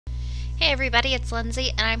Hey everybody, it's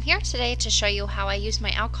Lindsay and I'm here today to show you how I use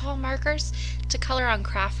my alcohol markers to color on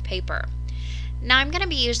craft paper. Now I'm going to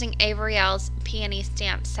be using Avery's Peony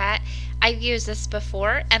stamp set. I've used this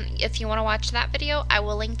before, and if you want to watch that video, I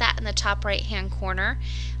will link that in the top right hand corner.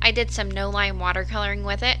 I did some no-line watercoloring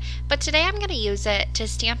with it, but today I'm going to use it to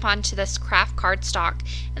stamp onto this Kraft cardstock,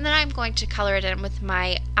 and then I'm going to color it in with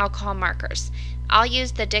my alcohol markers. I'll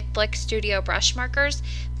use the Dick Blick Studio brush markers,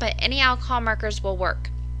 but any alcohol markers will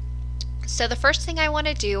work. So the first thing I want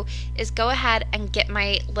to do is go ahead and get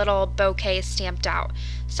my little bouquet stamped out.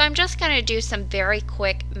 So I'm just going to do some very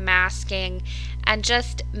quick masking and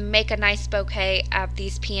just make a nice bouquet of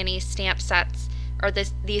these peony stamp sets, or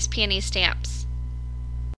these peony stamps.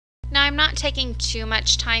 Now I'm not taking too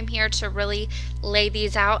much time here to really lay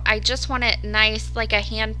these out. I just want it nice, like a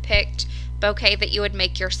hand-picked bouquet that you would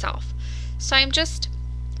make yourself. So I'm just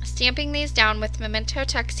stamping these down with Memento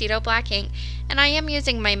Tuxedo black ink, and I am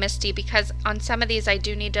using my Misty because on some of these I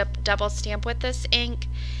do need to double stamp with this ink.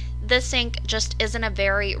 This ink just isn't a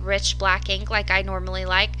very rich black ink like I normally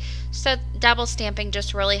like, so double stamping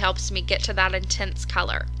just really helps me get to that intense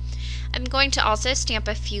color. I'm going to also stamp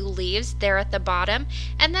a few leaves there at the bottom,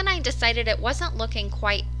 and then I decided it wasn't looking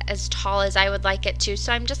quite as tall as I would like it to,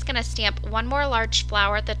 so I'm just going to stamp one more large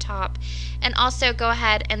flower at the top and also go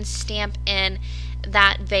ahead and stamp in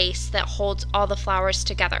that vase that holds all the flowers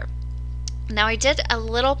together. Now I did a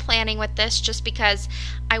little planning with this just because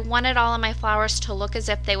I wanted all of my flowers to look as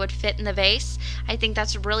if they would fit in the vase. I think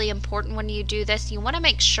that's really important when you do this. You want to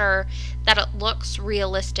make sure that it looks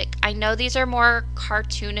realistic. I know these are more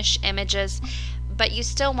cartoonish images, but you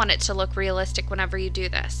still want it to look realistic whenever you do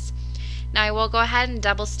this. Now I will go ahead and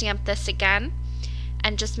double stamp this again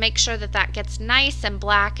and just make sure that that gets nice and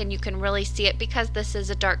black and you can really see it because this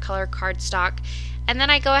is a dark color cardstock. And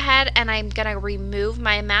then I go ahead and I'm going to remove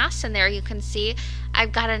my mask, and there you can see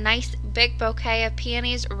I've got a nice big bouquet of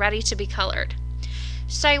peonies ready to be colored.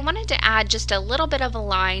 So I wanted to add just a little bit of a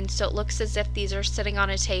line so it looks as if these are sitting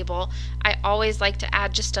on a table. I always like to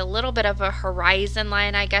add just a little bit of a horizon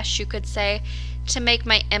line, I guess you could say, to make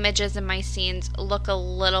my images and my scenes look a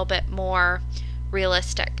little bit more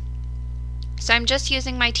realistic. So I'm just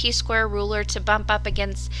using my T-square ruler to bump up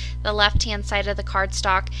against the left-hand side of the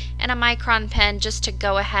cardstock and a micron pen just to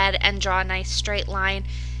go ahead and draw a nice straight line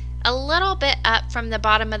a little bit up from the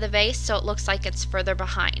bottom of the vase so it looks like it's further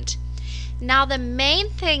behind. Now the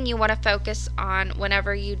main thing you want to focus on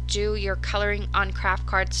whenever you do your coloring on craft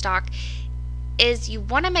cardstock is you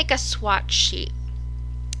want to make a swatch sheet.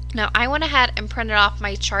 Now I went ahead and printed off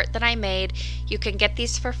my chart that I made. You can get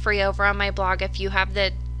these for free over on my blog if you have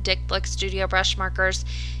the Dick Blick Studio brush markers,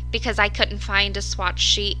 because I couldn't find a swatch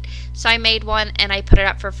sheet, so I made one and I put it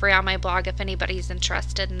up for free on my blog if anybody's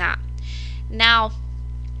interested in that. Now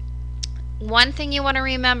one thing you want to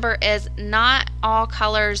remember is not all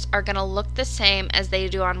colors are going to look the same as they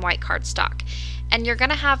do on white cardstock, and you're going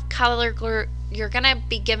to have you're going to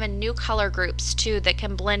be given new color groups too that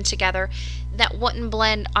can blend together that wouldn't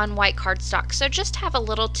blend on white cardstock. So just have a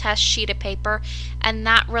little test sheet of paper, and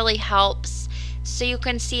that really helps so you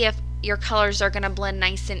can see if your colors are going to blend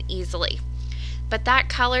nice and easily. But that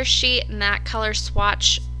color sheet and that color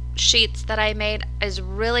swatch sheets that I made is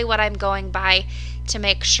really what I'm going by to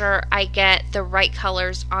make sure I get the right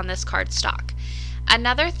colors on this cardstock.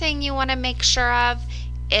 Another thing you want to make sure of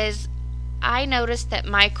is I noticed that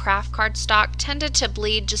my craft cardstock tended to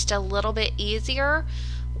bleed just a little bit easier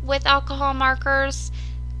with alcohol markers.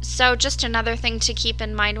 So just another thing to keep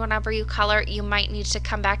in mind whenever you color, you might need to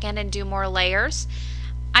come back in and do more layers.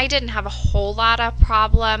 I didn't have a whole lot of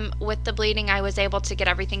problem with the bleeding. I was able to get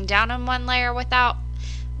everything down in one layer without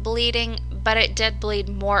bleeding, but it did bleed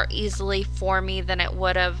more easily for me than it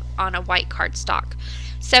would have on a white cardstock.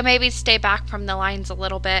 So maybe stay back from the lines a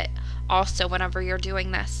little bit also whenever you're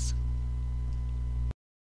doing this.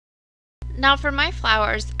 Now for my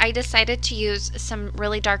flowers, I decided to use some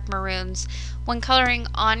really dark maroons. When coloring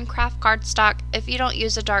on craft cardstock, if you don't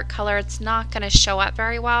use a dark color, it's not going to show up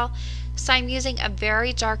very well. So I'm using a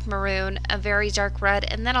very dark maroon, a very dark red,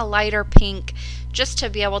 and then a lighter pink just to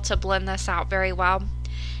be able to blend this out very well.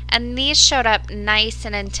 And these showed up nice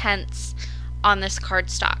and intense on this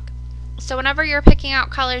cardstock. So whenever you're picking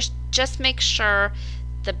out colors, just make sure,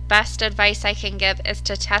 the best advice I can give is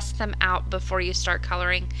to test them out before you start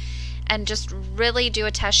coloring. And just really do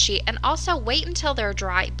a test sheet, and also wait until they're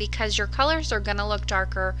dry because your colors are going to look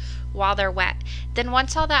darker while they're wet. Then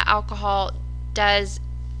once all that alcohol does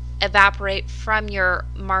evaporate from your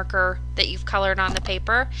marker that you've colored on the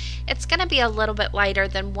paper, it's going to be a little bit lighter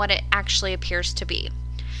than what it actually appears to be.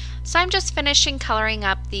 So I'm just finishing coloring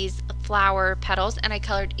up these flower petals, and I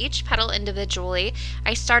colored each petal individually.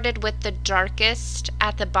 I started with the darkest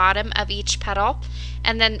at the bottom of each petal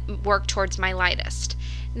and then worked towards my lightest.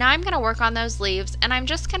 Now I'm going to work on those leaves, and I'm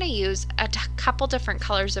just going to use a couple different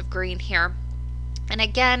colors of green here. And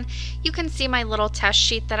again, you can see my little test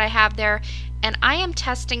sheet that I have there, and I am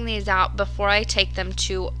testing these out before I take them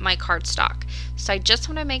to my cardstock. So I just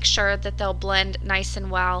want to make sure that they'll blend nice and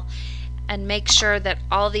well, and make sure that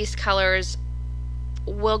all these colors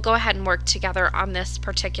will go ahead and work together on this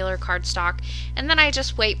particular cardstock. And then I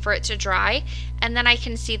just wait for it to dry, and then I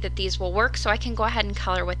can see that these will work, so I can go ahead and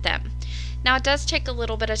color with them. Now it does take a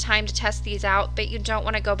little bit of time to test these out, but you don't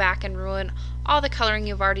want to go back and ruin all the coloring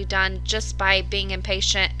you've already done just by being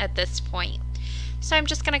impatient at this point. So I'm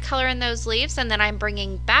just going to color in those leaves, and then I'm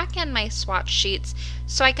bringing back in my swatch sheets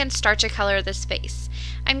so I can start to color this face.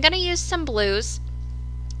 I'm going to use some blues,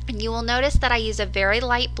 and you will notice that I use a very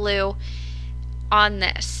light blue on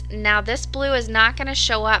this. Now this blue is not going to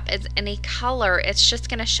show up as any color, it's just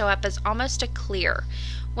going to show up as almost a clear.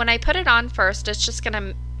 When I put it on first, it's just going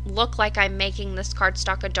to look like I'm making this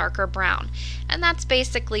cardstock a darker brown, and that's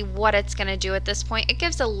basically what it's going to do at this point. It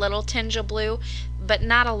gives a little tinge of blue, but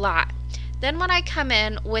not a lot. Then when I come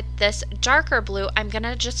in with this darker blue, I'm going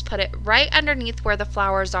to just put it right underneath where the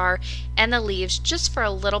flowers are and the leaves, just for a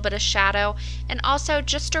little bit of shadow, and also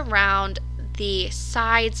just around the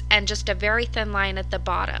sides and just a very thin line at the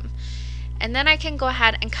bottom. And then I can go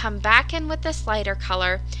ahead and come back in with this lighter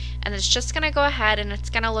color, and it's just going to go ahead and it's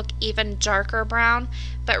going to look even darker brown,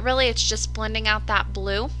 but really it's just blending out that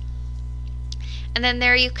blue. And then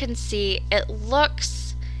there you can see it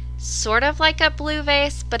looks sort of like a blue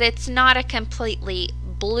vase, but it's not a completely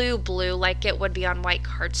blue like it would be on white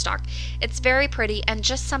cardstock. It's very pretty and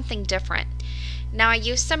just something different. Now I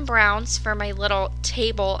used some browns for my little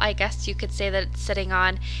table, I guess you could say, that it's sitting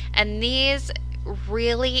on, and these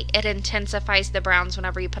really, it intensifies the browns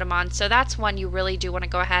whenever you put them on, so that's one you really do want to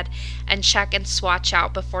go ahead and check and swatch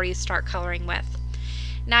out before you start coloring with.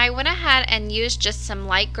 Now I went ahead and used just some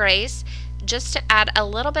light grays just to add a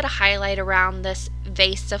little bit of highlight around this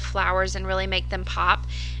vase of flowers and really make them pop.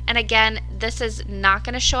 And again, this is not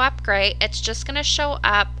going to show up gray, it's just going to show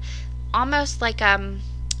up almost like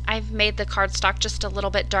I've made the cardstock just a little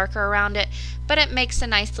bit darker around it, but it makes a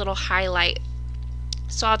nice little highlight.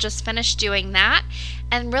 So I'll just finish doing that,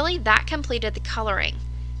 and really that completed the coloring.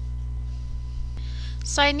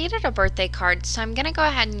 So I needed a birthday card, so I'm going to go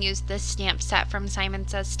ahead and use this stamp set from Simon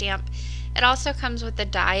Says Stamp. It also comes with a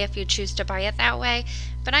die if you choose to buy it that way,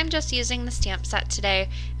 but I'm just using the stamp set today,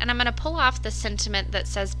 and I'm going to pull off the sentiment that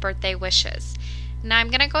says birthday wishes. Now I'm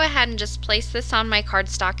going to go ahead and just place this on my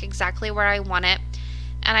cardstock exactly where I want it.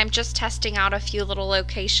 And I'm just testing out a few little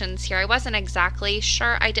locations here. I wasn't exactly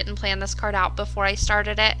sure. I didn't plan this card out before I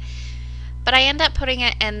started it, but I end up putting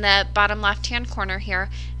it in the bottom left hand corner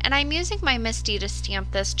here, and I'm using my Misty to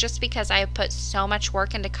stamp this just because I have put so much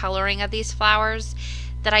work into coloring of these flowers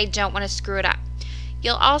that I don't want to screw it up.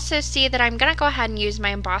 You'll also see that I'm going to go ahead and use my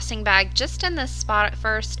embossing bag just in this spot at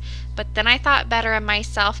first, but then I thought better of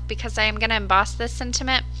myself because I am going to emboss this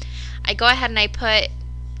sentiment. I go ahead and I put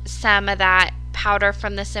some of that powder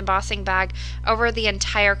from this embossing bag over the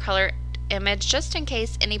entire color image just in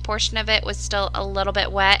case any portion of it was still a little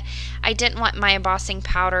bit wet. I didn't want my embossing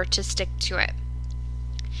powder to stick to it.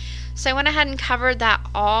 So I went ahead and covered that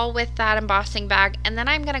all with that embossing bag, and then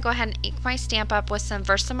I'm going to go ahead and ink my stamp up with some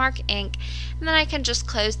Versamark ink, and then I can just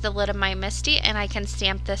close the lid of my Misty and I can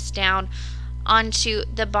stamp this down onto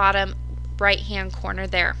the bottom right hand corner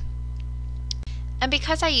there. And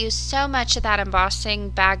because I used so much of that embossing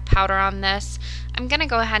bag powder on this, I'm going to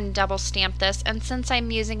go ahead and double stamp this, and since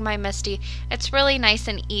I'm using my Misty, it's really nice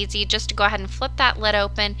and easy just to go ahead and flip that lid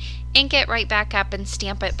open, ink it right back up, and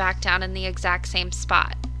stamp it back down in the exact same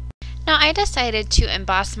spot. Now I decided to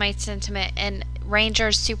emboss my sentiment in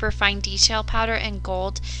Ranger's Superfine Detail Powder in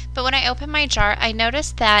gold, but when I opened my jar I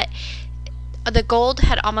noticed that the gold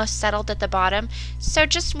had almost settled at the bottom. So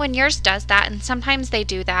just when yours does that, and sometimes they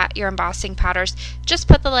do that, your embossing powders, just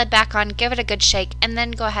put the lid back on, give it a good shake, and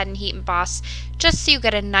then go ahead and heat emboss just so you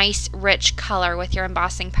get a nice rich color with your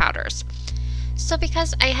embossing powders. So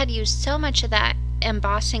because I had used so much of that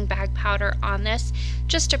embossing bag powder on this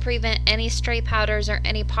just to prevent any stray powders or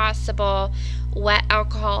any possible wet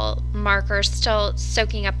alcohol markers still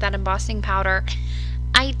soaking up that embossing powder,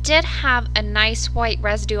 I did have a nice white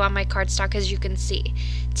residue on my cardstock, as you can see.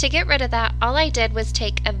 To get rid of that, all I did was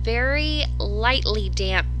take a very lightly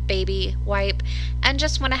damp baby wipe and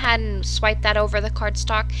just went ahead and swiped that over the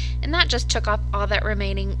cardstock, and that just took off all that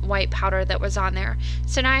remaining white powder that was on there.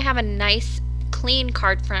 So now I have a nice clean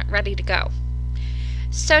card front ready to go.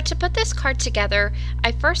 So to put this card together,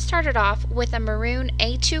 I first started off with a maroon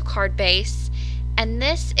A2 card base, and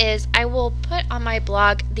this is, I will put on my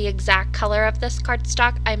blog the exact color of this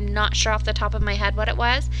cardstock. I'm not sure off the top of my head what it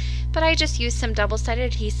was, but I just used some double-sided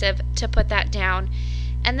adhesive to put that down.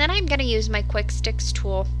 And then I'm going to use my quick sticks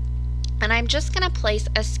tool, and I'm just going to place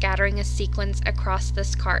a scattering of sequins across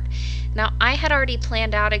this card. Now I had already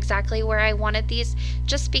planned out exactly where I wanted these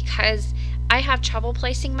just because I have trouble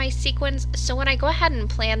placing my sequins, so when I go ahead and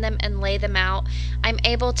plan them and lay them out, I'm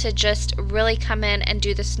able to just really come in and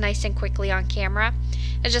do this nice and quickly on camera.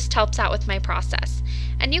 It just helps out with my process.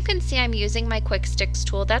 And you can see I'm using my quick sticks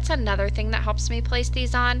tool. That's another thing that helps me place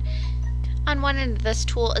these on. On one end of this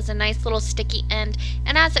tool is a nice little sticky end,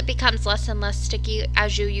 and as it becomes less and less sticky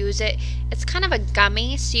as you use it, it's kind of a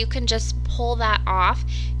gummy, so you can just pull that off,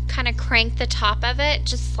 kind of crank the top of it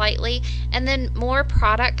just slightly, and then more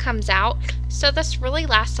product comes out, so this really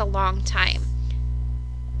lasts a long time.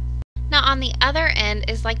 Now on the other end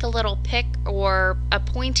is like a little pick or a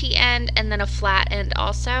pointy end, and then a flat end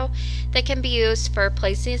also that can be used for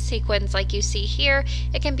placing sequins like you see here.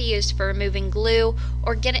 It can be used for removing glue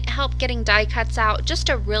or help getting die cuts out. Just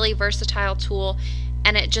a really versatile tool,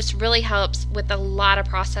 and it just really helps with a lot of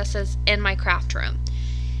processes in my craft room.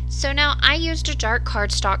 So now I used a dark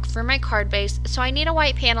cardstock for my card base, so I need a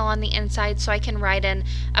white panel on the inside so I can write in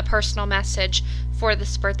a personal message for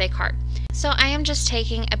this birthday card. So I am just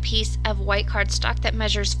taking a piece of white cardstock that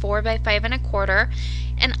measures 4 by 5 1/4,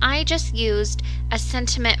 and I just used a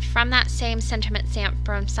sentiment from that same sentiment stamp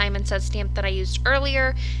from Simon Says stamp that I used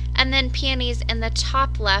earlier, and then peonies in the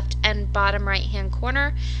top left and bottom right hand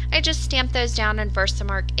corner. I just stamped those down in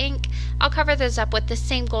Versamark ink. I'll cover those up with the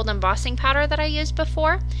same gold embossing powder that I used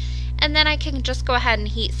before, and then I can just go ahead and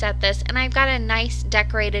heat set this, and I've got a nice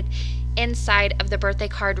decorated inside of the birthday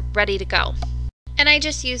card ready to go. And I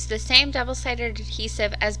just used the same double-sided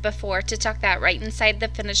adhesive as before to tuck that right inside the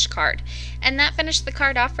finished card. And that finished the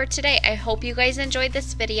card off for today. I hope you guys enjoyed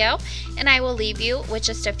this video, and I will leave you with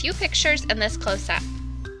just a few pictures in this close-up.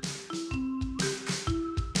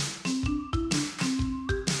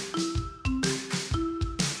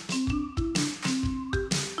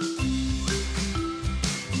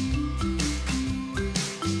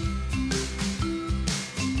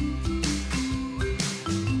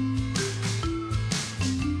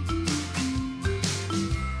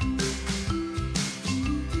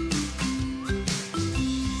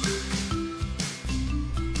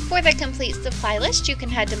 For the complete supply list, you can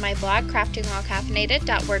head to my blog,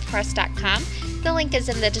 craftingwhilecaffeinated.wordpress.com. The link is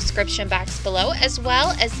in the description box below, as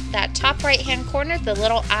well as that top right hand corner, the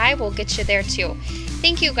little I will get you there too.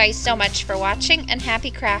 Thank you guys so much for watching, and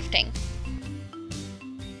happy crafting!